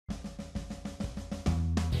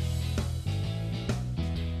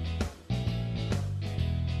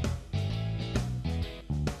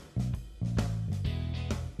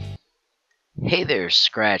Hey there,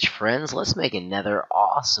 Scratch friends. Let's make another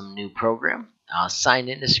awesome new program. Sign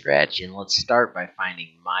into Scratch and let's start by finding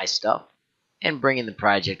My Stuff and bring in the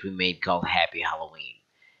project we made called Happy Halloween.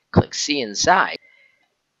 Click See Inside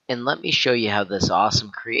and let me show you how this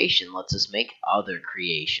awesome creation lets us make other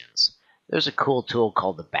creations. There's a cool tool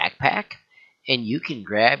called the backpack, and you can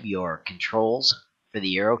grab your controls for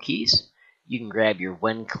the arrow keys. You can grab your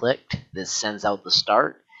when clicked that sends out the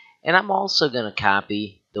start, and I'm also going to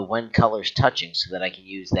copy the when colors touching so that I can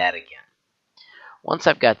use that again. Once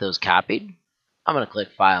I've got those copied, I'm going to click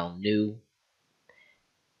File, New,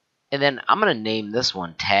 and then I'm going to name this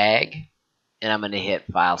one Tag, and I'm going to hit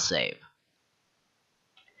File, Save.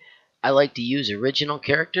 I like to use original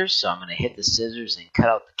characters, so I'm going to hit the scissors and cut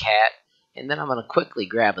out the cat, and then I'm going to quickly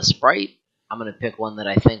grab a sprite. I'm going to pick one that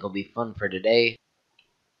I think will be fun for today.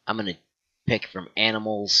 I'm going to pick from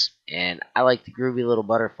animals, and I like the groovy little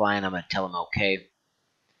butterfly, and I'm going to tell him okay.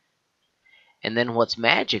 And then what's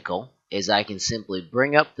magical is I can simply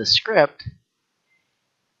bring up the script,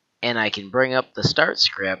 and I can bring up the start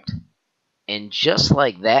script, and just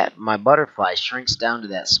like that, my butterfly shrinks down to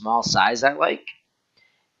that small size I like,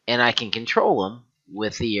 and I can control them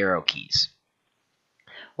with the arrow keys.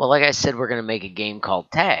 Well, like I said, we're going to make a game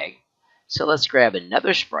called Tag, so let's grab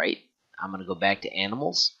another sprite. I'm going to go back to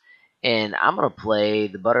animals, and I'm going to play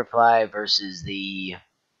the butterfly versus the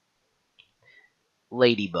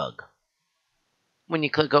ladybug. When you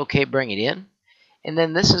click OK, bring it in. And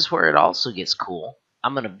then this is where it also gets cool.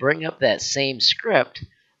 I'm going to bring up that same script,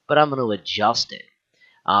 but I'm going to adjust it.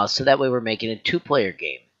 So that way we're making a two-player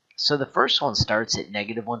game. So the first one starts at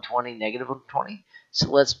 -120, -120. So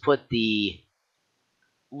let's put the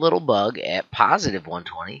little bug at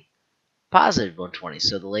 +120, +120.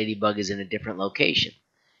 So the ladybug is in a different location.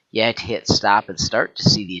 You have to hit stop and start to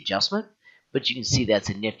see the adjustment, but you can see that's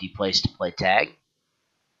a nifty place to play tag.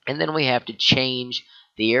 And then we have to change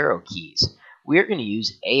the arrow keys. We're going to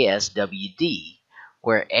use ASWD,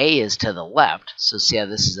 where A is to the left. So see how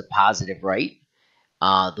this is a positive right?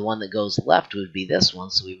 The one that goes left would be this one,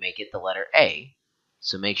 so we make it the letter A.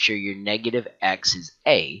 So make sure your negative X is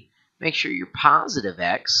A. Make sure your positive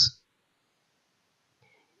X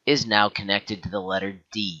is now connected to the letter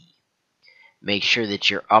D. Make sure that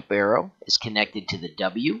your up arrow is connected to the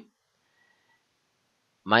W.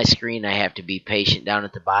 My screen, I have to be patient down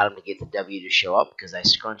at the bottom to get the W to show up because I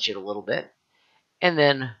scrunch it a little bit. And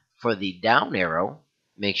then for the down arrow,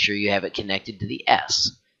 make sure you have it connected to the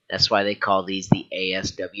S. That's why they call these the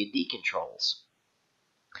ASWD controls.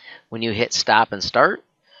 When you hit stop and start,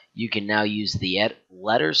 you can now use the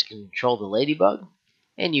letters to control the ladybug,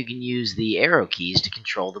 and you can use the arrow keys to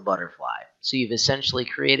control the butterfly. So you've essentially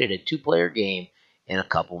created a two-player game in a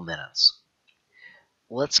couple minutes.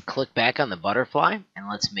 Let's click back on the butterfly, and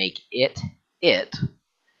let's make it.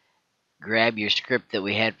 Grab your script that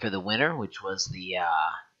we had for the winner, which was the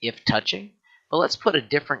if touching, but let's put a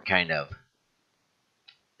different kind of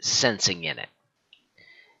sensing in it.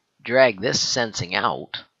 Drag this sensing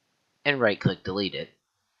out, and right-click delete it.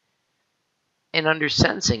 And under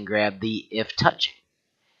sensing, grab the if touching.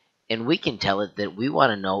 And we can tell it that we want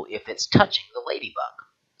to know if it's touching the ladybug.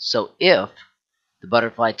 So if the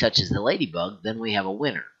butterfly touches the ladybug, then we have a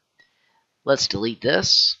winner. Let's delete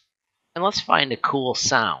this, and let's find a cool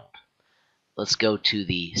sound. Let's go to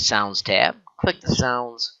the Sounds tab, click the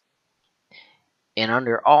Sounds, and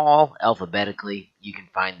under All, alphabetically, you can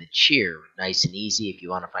find the cheer. Nice and easy. If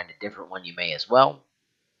you want to find a different one, you may as well.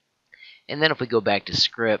 And then if we go back to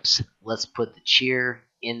scripts, let's put the cheer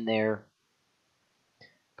in there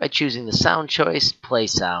by choosing the sound choice, play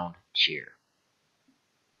sound, cheer.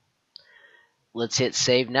 Let's hit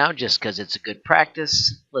save now just because it's a good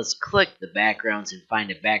practice. Let's click the backgrounds and find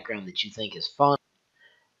a background that you think is fun.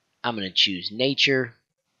 I'm going to choose nature.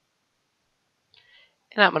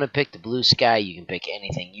 And I'm going to pick the blue sky. You can pick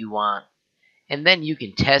anything you want. And then you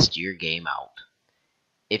can test your game out.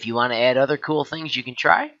 If you want to add other cool things, you can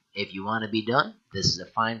try. If you want to be done, this is a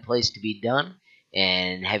fine place to be done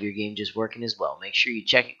and have your game just working as well. Make sure you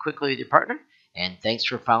check it quickly with your partner. And thanks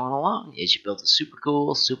for following along as you built a super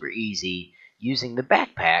cool, super easy using the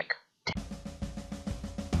backpack